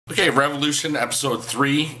Okay, Revolution Episode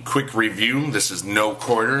 3, quick review. This is no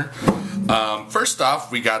quarter. First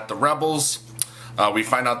off, we got the Rebels. We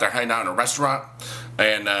find out they're hiding out in a restaurant.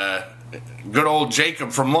 And good old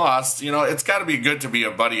Jacob from Lost, you know, it's got to be good to be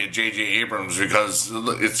a buddy of J.J. Abrams because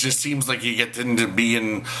it just seems like you get to be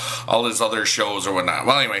in all his other shows or whatnot.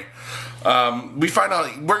 Well, anyway, we find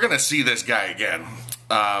out we're going to see this guy again.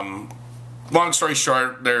 Long story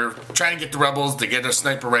short, they're trying to get the rebels to get a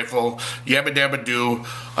sniper rifle, yabba dabba doo.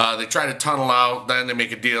 They try to tunnel out, then they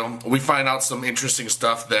make a deal. We find out some interesting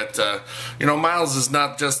stuff that, you know, Miles is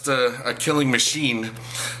not just a killing machine,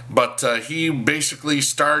 but he basically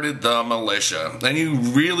started the militia. And you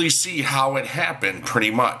really see how it happened,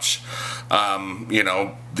 pretty much. You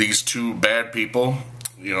know, these two bad people,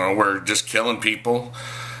 you know, were just killing people.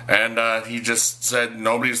 And he just said,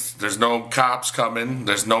 there's no cops coming,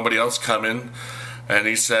 there's nobody else coming. And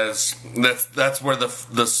he says, that's where the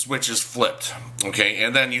switch is flipped. Okay,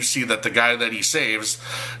 and then you see that the guy that he saves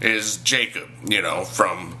is Jacob, you know,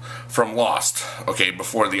 from Lost. Okay,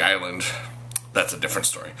 before the island. That's a different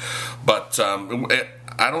story. But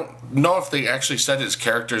I don't know if they actually said his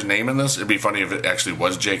character's name in this. It'd be funny if it actually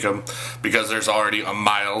was Jacob, because there's already a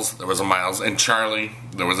Miles. There was a Miles. And Charlie.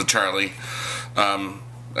 There was a Charlie.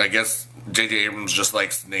 I guess J.J. Abrams just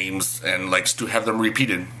likes names and likes to have them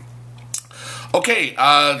repeated. Okay,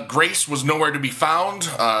 Grace was nowhere to be found.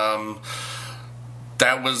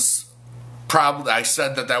 That was probably, I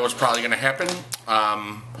said that was probably going to happen.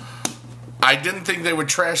 I didn't think they would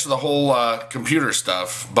trash the whole computer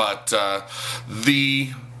stuff, but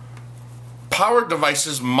the power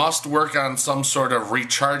devices must work on some sort of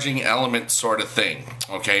recharging element sort of thing,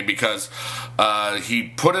 okay, because he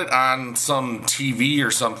put it on some TV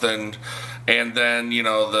or something, and then, you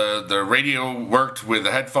know, the radio worked with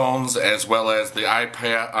the headphones as well as the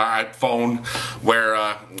iPhone, where,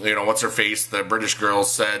 you know, what's her face, the British girl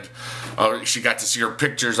said she got to see her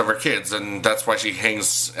pictures of her kids, and that's why she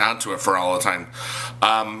hangs onto it for all the time.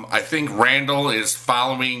 I think Randall is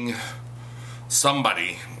following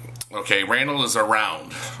somebody. Okay, Randall is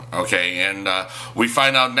around, okay, and we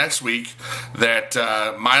find out next week that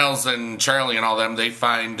Miles and Charlie and all them, they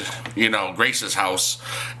find, you know, Grace's house,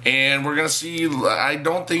 and we're going to see, I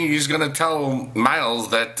don't think he's going to tell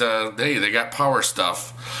Miles that, hey, they got power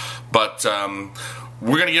stuff, but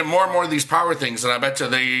we're going to get more and more of these power things, and I bet you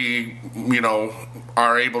they, you know,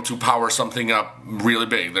 are able to power something up really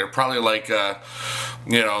big. They're probably like,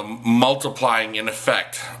 you know, multiplying in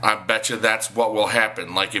effect. I bet you that's what will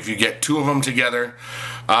happen. Like if you get two of them together,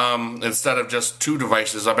 instead of just two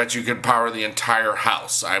devices, I bet you could power the entire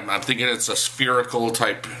house. I'm thinking it's a spherical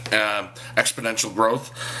type exponential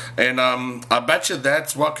growth, and I bet you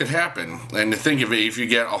that's what could happen. And to think of it, if you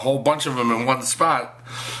get a whole bunch of them in one spot,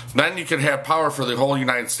 then you could have power for the whole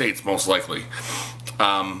United States, most likely.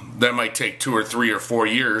 That might take 2 or 3 or 4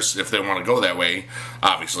 years if they want to go that way.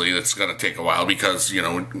 Obviously, it's going to take a while because, you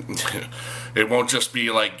know, it won't just be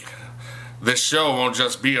like, this show won't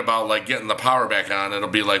just be about like getting the power back on. It'll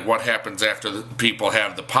be like what happens after the people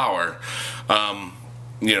have the power.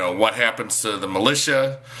 You know, what happens to the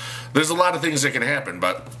militia. There's a lot of things that can happen,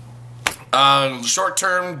 but short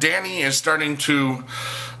term, Danny is starting to,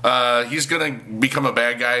 he's going to become a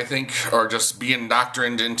bad guy, I think, or just be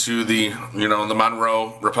indoctrined into the, you know, the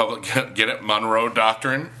Monroe Republic. Get it? Monroe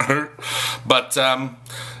Doctrine. But,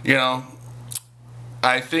 you know,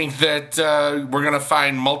 I think that we're going to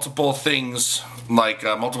find multiple things, like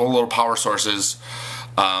multiple little power sources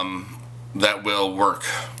that will work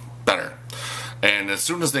better. And as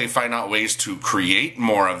soon as they find out ways to create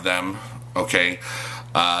more of them, okay,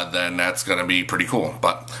 then that's going to be pretty cool.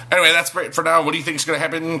 But anyway, that's great for now. What do you think is going to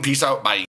happen? Peace out. Bye.